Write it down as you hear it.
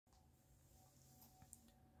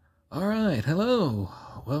Alright, hello!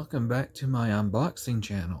 Welcome back to my unboxing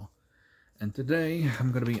channel. And today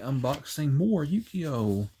I'm going to be unboxing more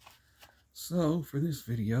Yu-Gi-Oh! So, for this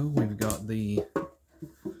video, we've got the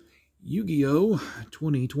Yu-Gi-Oh!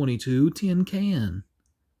 2022 Tin Can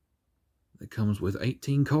that comes with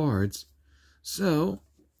 18 cards. So,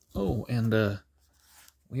 and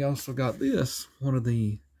we also got this, one of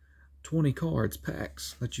the 20 cards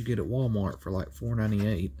packs that you get at Walmart for like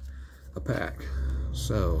 $4.98 a pack.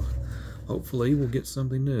 So, hopefully we'll get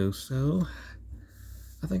something new. So,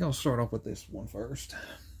 I think I'll start off with this one first.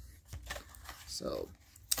 So,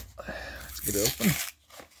 let's get it open.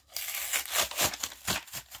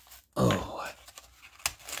 Oh,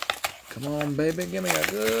 come on, baby, give me a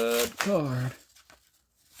good card.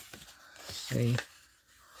 See,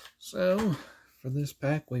 so for this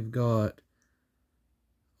pack we've got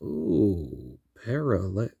Parael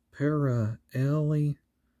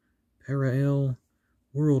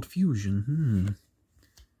World Fusion.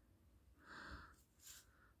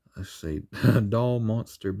 Let's see, Doll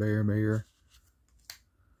Monster Bear,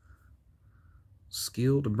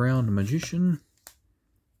 Skilled Brown Magician,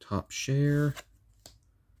 Top Share,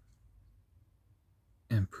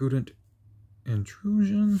 Imprudent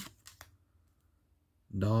Intrusion,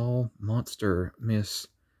 Doll Monster Miss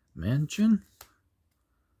Mansion,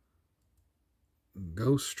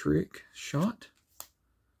 Ghost Trick Shot,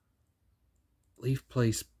 Leaf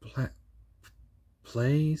Place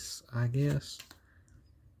I guess,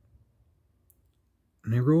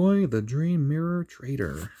 Neroy the Dream Mirror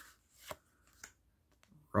Trader,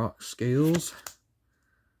 Rock Scales,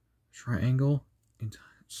 Triangle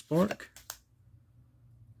Spark,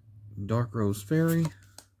 Dark Rose Fairy,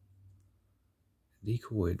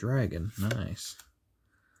 Decoy Dragon, nice.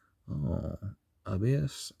 Oh,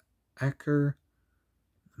 Abyss, Acker,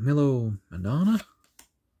 Milo Madonna,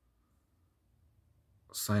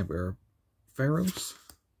 Cyber Pharaohs,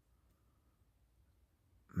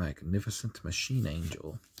 Magnificent Machine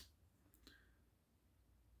Angel,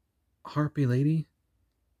 Harpy Lady,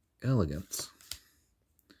 Elegance,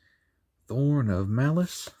 Thorn of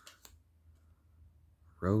Malice,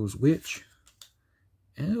 Rose Witch,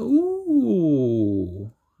 and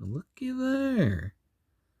ooh, looky there,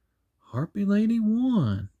 Harpy Lady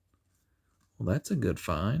 1. Well, that's a good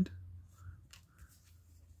find.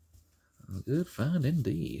 A good find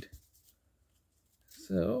indeed.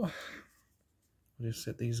 So, we'll just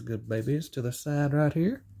set these good babies to the side right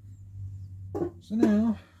here. So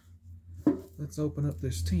now, let's open up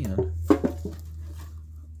this tin.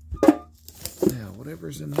 Now,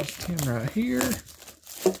 whatever's in this tin right here,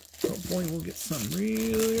 hopefully we'll get something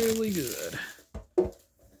really good.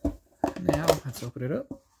 Now, let's open it up.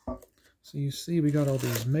 So you see we got all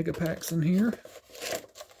these mega packs in here.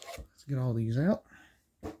 Let's get all these out.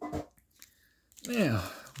 Now,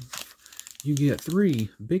 you get 3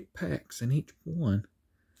 big packs in each one.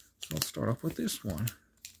 So I'll start off with this one.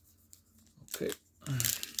 Okay.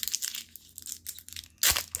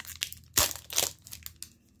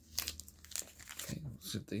 Okay, we'll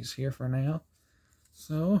set these here for now.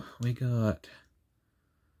 So, we got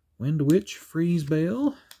Wind Witch Freeze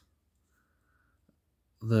Bell,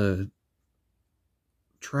 the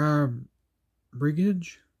Tri-Brigade,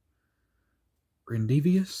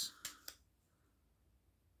 Rendivius,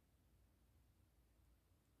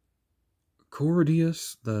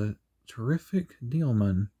 Cordius, the Terrific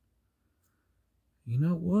Dealman. You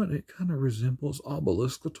know what? It kind of resembles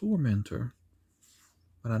Obelisk the Tormentor.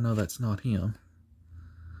 But I know that's not him.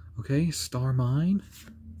 Okay, Starmine.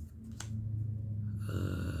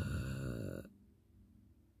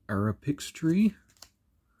 Arapixtree.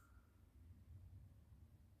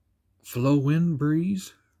 Flowwind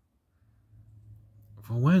Breeze.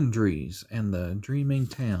 Flowendrees and the Dreaming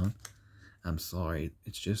Town. I'm sorry,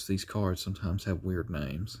 it's just these cards sometimes have weird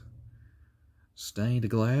names. Stained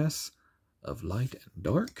Glass of Light and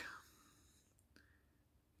Dark,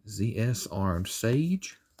 ZS Armed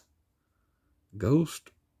Sage, Ghost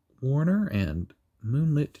Warner, and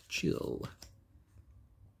Moonlit Chill.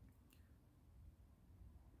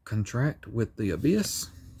 Contract with the Abyss,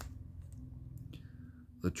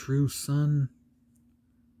 the True Sun.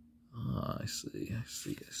 Ah, I see.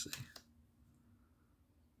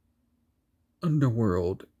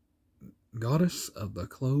 Underworld, Goddess of the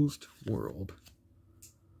Closed World.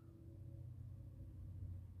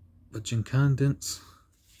 Vajincandence,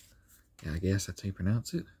 yeah, I guess that's how you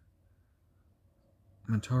pronounce it.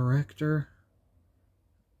 Matarector,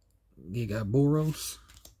 Gigaboros,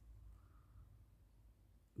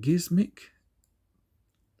 Gizmic,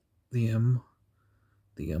 the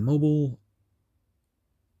Immobile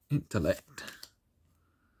Intellect,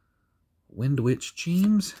 Wind Witch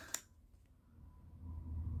Cheems,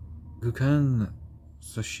 Gukan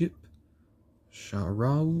Saship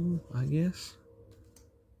Sharau, I guess.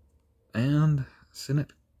 And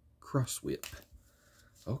Senate Crosswhip.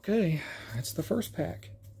 Okay, that's the first pack.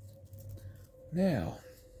 Now,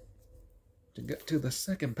 to get to the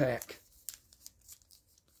second pack.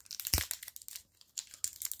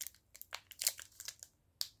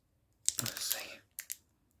 Let's see.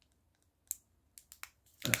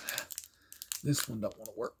 This one don't want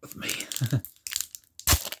to work with me. There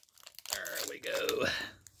we go.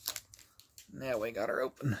 Now we got her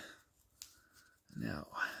open. Now,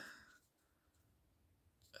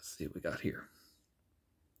 let's see what we got here.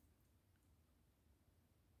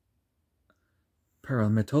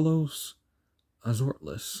 Parametalos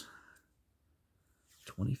Azortless.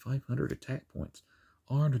 2,500 attack points.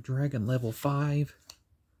 Armed Dragon level 5.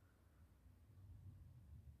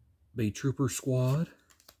 Bay Trooper Squad.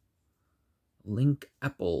 Link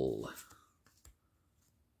Apple.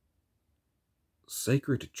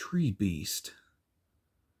 Sacred Tree Beast.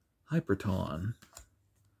 Hyperton.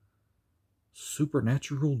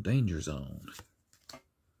 Supernatural Danger Zone.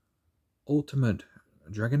 Ultimate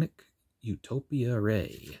Dragonic Utopia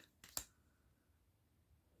Ray.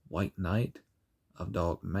 White Knight of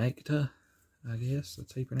Dogmagta, I guess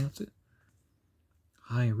that's how you pronounce it.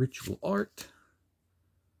 High Ritual Art.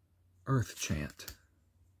 Earth Chant.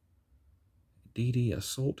 DD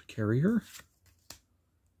Assault Carrier.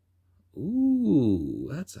 Ooh,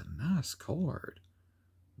 that's a nice card.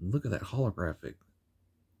 Look at that holographic.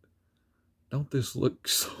 Don't this look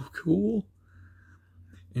so cool?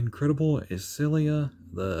 Incredible Isilia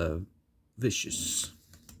the Vicious.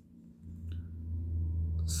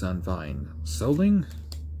 Sunvine Soling.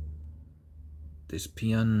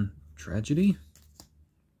 Dispian Tragedy.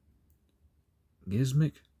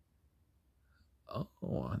 Gizmic.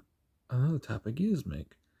 Oh, another type of Gizmic.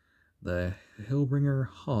 The Hillbringer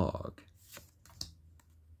Hog.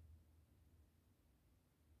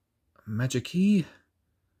 Magikey.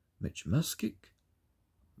 Mitch Muskic.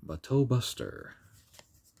 Bateau Buster.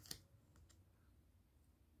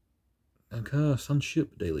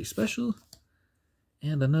 Sunship Daily Special.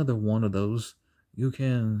 And another one of those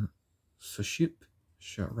Gukan Saship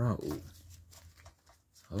Sharau.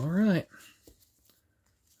 Alright.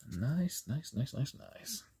 Nice.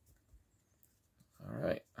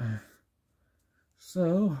 Alright.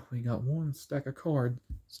 So, we got one stack of cards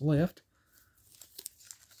left.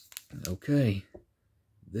 Okay.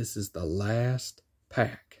 This is the last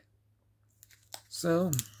pack.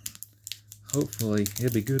 So, hopefully,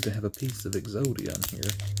 it'd be good to have a piece of Exodia in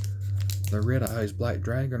here. The Red Eyes Black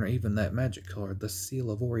Dragon, or even that magic card, the Seal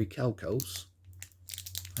of Ori Kalkos.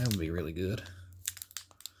 That would be really good.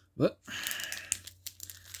 But,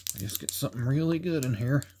 let's get something really good in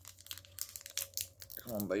here.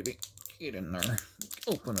 Come on, baby. Get in there.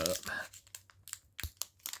 Open it up.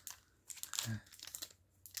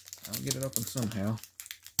 I'll get it open somehow.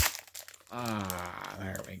 Ah,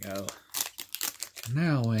 there we go.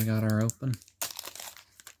 Now we got her open.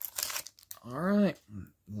 Alright,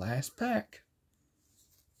 last pack.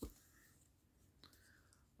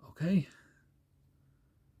 Okay.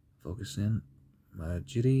 Focus in.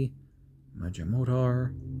 Majidi,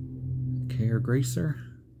 Majimotar, Care Gracer,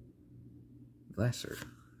 Glasser.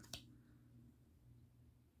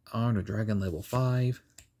 On a Dragon level 5.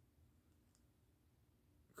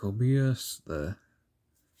 Cobius, the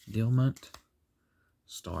Gilmont,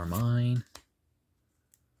 Star Mine,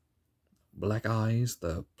 Black Eyes,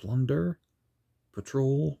 the Plunder,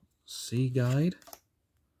 Patrol, Sea Guide,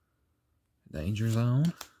 Danger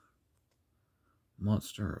Zone,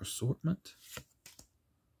 Monster Assortment.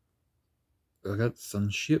 I got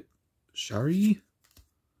Sunship Shari,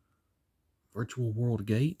 Virtual World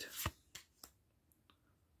Gate.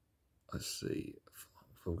 Let's see,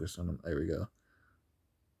 focus on them. There we go.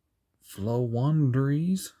 Flow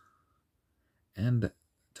Wanderies and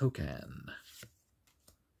Token.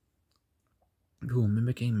 Ooh,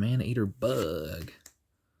 Mimicking Man-Eater Bug.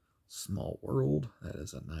 Small World. That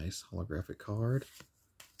is a nice holographic card.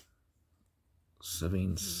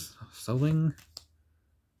 Savine Soling.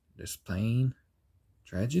 Dispain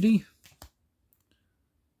Tragedy.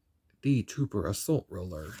 D Trooper Assault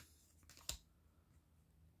Roller.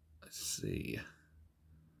 Let's see.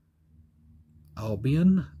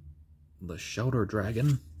 Albion. The Shoulder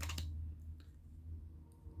Dragon.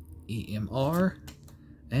 EMR.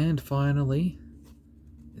 And finally,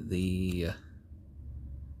 the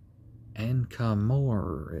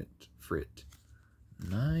Ankamorit Frit.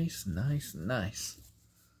 Nice.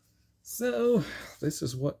 So, this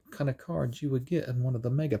is what kind of cards you would get in one of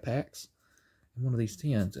the mega packs in one of these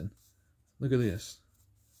tins. And look at this.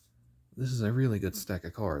 This is a really good stack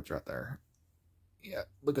of cards right there. Yeah,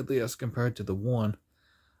 look at this compared to the one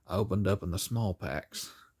I opened up in the small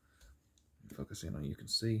packs. Focus in on you can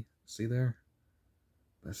see there?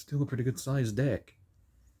 That's still a pretty good sized deck.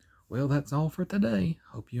 Well, that's all for today.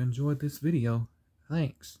 Hope you enjoyed this video.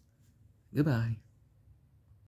 Thanks. Goodbye.